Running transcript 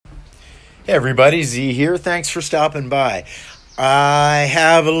Hey everybody, Z here. Thanks for stopping by. I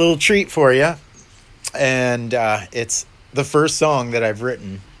have a little treat for you, and it's the first song that I've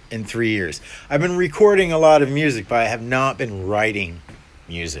written in 3 years. I've been recording a lot of music, but I have not been writing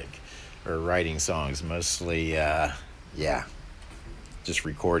music or writing songs. Mostly, yeah, just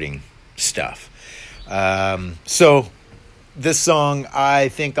recording stuff. So, this song, I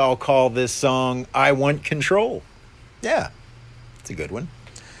think I'll call this song I Want Control. Yeah, it's a good one.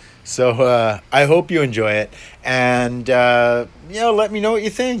 So I hope you enjoy it, and let me know what you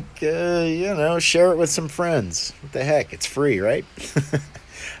think. Share it with some friends. What the heck? It's free, right?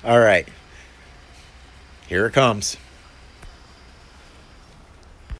 All right, here it comes.